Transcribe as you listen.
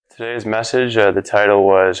Today's message, the title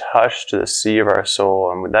was Hush to the Sea of Our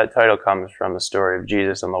Soul. And that title comes from the story of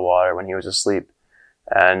Jesus on the water when he was asleep.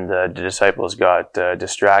 And the disciples got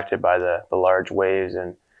distracted by the large waves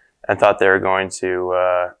and thought they were going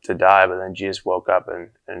to die. But then Jesus woke up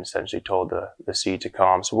and essentially told the sea to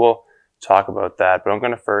calm. So we'll talk about that. But I'm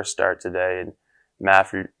going to first start today in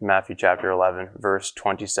Matthew chapter 11, verse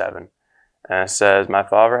 27. And it says, "My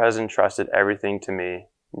Father has entrusted everything to me.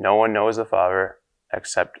 No one knows the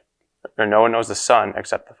Son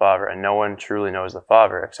except the Father, and no one truly knows the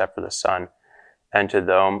Father except for the Son, and to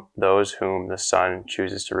those whom the Son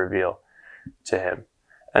chooses to reveal to him."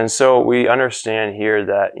 And so we understand here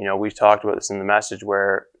that, we've talked about this in the message,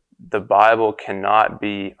 where the Bible cannot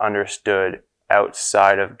be understood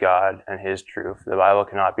outside of God and his truth. The Bible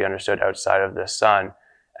cannot be understood outside of the Son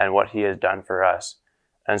and what he has done for us.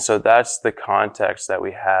 And so that's the context that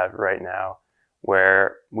we have right now,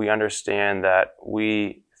 where we understand that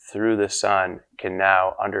we, through the Son, can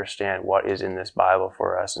now understand what is in this Bible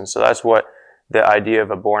for us. And so that's what the idea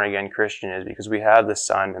of a born-again Christian is, because we have the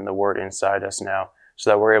Son and the Word inside us now, so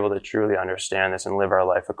that we're able to truly understand this and live our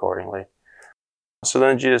life accordingly. So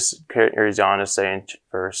then Jesus carries on to say in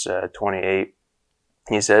verse 28,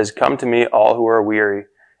 he says, "Come to me, all who are weary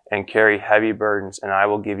and carry heavy burdens, and I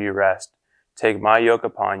will give you rest. Take my yoke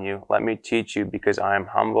upon you. Let me teach you, because I am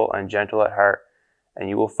humble and gentle at heart, and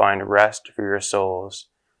you will find rest for your souls.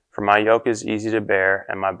 For my yoke is easy to bear,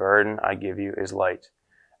 and my burden I give you is light."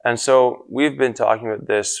 And so we've been talking about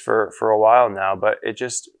this for a while now, but it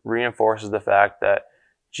just reinforces the fact that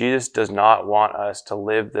Jesus does not want us to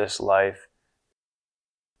live this life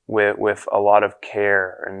with a lot of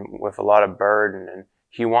care and with a lot of burden. And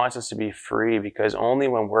he wants us to be free, because only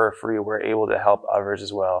when we're free, we're able to help others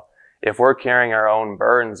as well. If we're carrying our own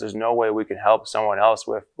burdens, there's no way we can help someone else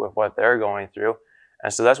with what they're going through.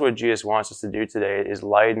 And so that's what Jesus wants us to do today, is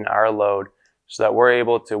lighten our load, so that we're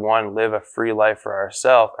able to, one, live a free life for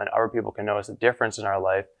ourselves, and other people can notice the difference in our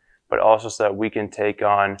life, but also so that we can take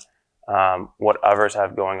on what others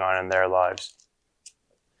have going on in their lives.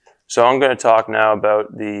 So I'm going to talk now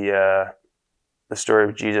about the story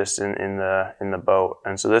of Jesus in the boat.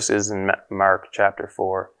 And so this is in Mark chapter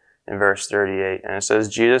 4 in verse 38. And it says,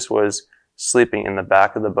 "Jesus was sleeping in the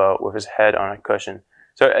back of the boat with his head on a cushion."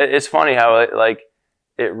 So it's funny how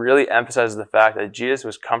it really emphasizes the fact that Jesus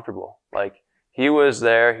was comfortable. He was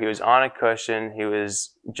there, he was on a cushion, he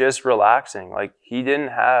was just relaxing. He didn't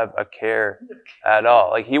have a care at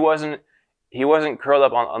all. He wasn't curled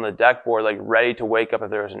up on the deck board, ready to wake up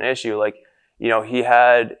if there was an issue. He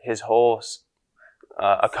had his whole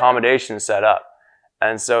accommodation set up.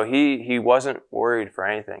 And so he wasn't worried for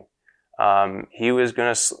anything. He was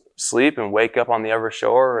going to sleep and wake up on the other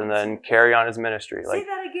shore and then carry on his ministry. Say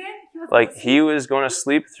that again? He was going to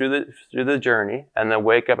sleep through the journey and then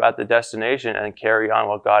wake up at the destination and carry on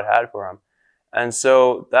what God had for him. And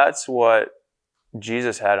so that's what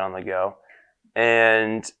Jesus had on the go.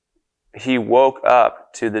 And he woke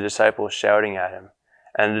up to the disciples shouting at him.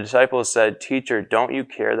 And the disciples said, "Teacher, don't you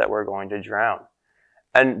care that we're going to drown?"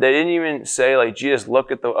 And they didn't even say, "Jesus,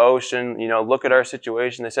 look at the ocean, look at our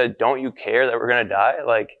situation." They said, "Don't you care that we're going to die?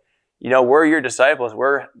 We're your disciples.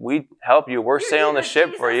 We help you. We're sailing the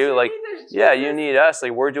ship for you. Yeah, you need us.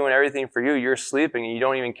 We're doing everything for you. You're sleeping and you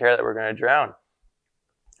don't even care that we're going to drown."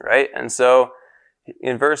 Right? And so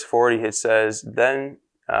in verse 40, it says, "Then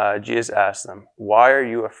Jesus asked them, 'Why are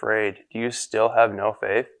you afraid? Do you still have no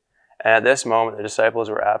faith?' And at this moment, the disciples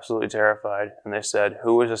were absolutely terrified. And they said,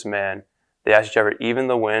 'Who is this man?' They asked each other, 'Even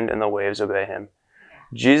the wind and the waves obey him.'"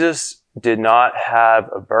 Jesus did not have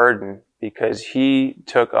a burden because he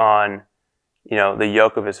took on, the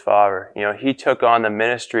yoke of his Father. He took on the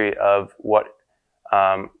ministry of what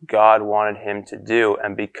God wanted him to do.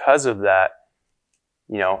 And because of that,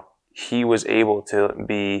 he was able to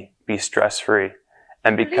be stress-free.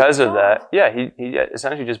 And because of that, he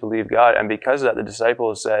essentially just believed God. And because of that, the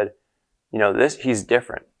disciples said, he's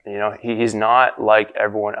different. He's not like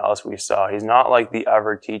everyone else we saw. He's not like the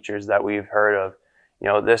other teachers that we've heard of.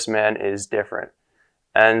 This man is different.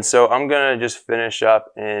 And so I'm going to just finish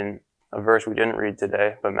up in a verse we didn't read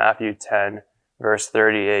today, but Matthew 10, verse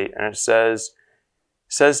 38. And it says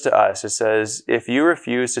to us, "If you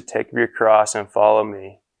refuse to take up your cross and follow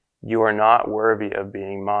me, you are not worthy of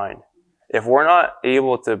being mine." If we're not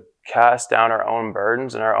able to cast down our own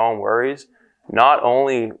burdens and our own worries, not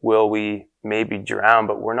only will we maybe drown,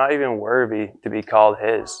 but we're not even worthy to be called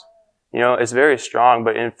his. It's very strong,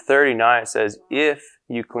 but in 39 it says, "If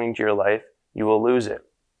you cling to your life, you will lose it."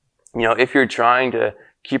 If you're trying to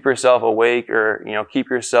keep yourself awake or, keep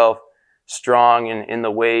yourself strong in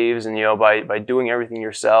the waves and, by doing everything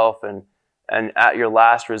yourself and and at your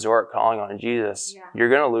last resort calling on Jesus, you're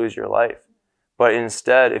going to lose your life. But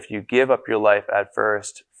instead, if you give up your life at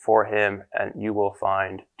first for him, and you will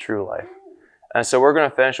find true life. And so we're going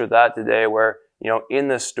to finish with that today, where, in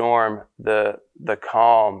the storm, the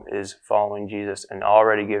calm is following Jesus and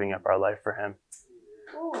already giving up our life for him.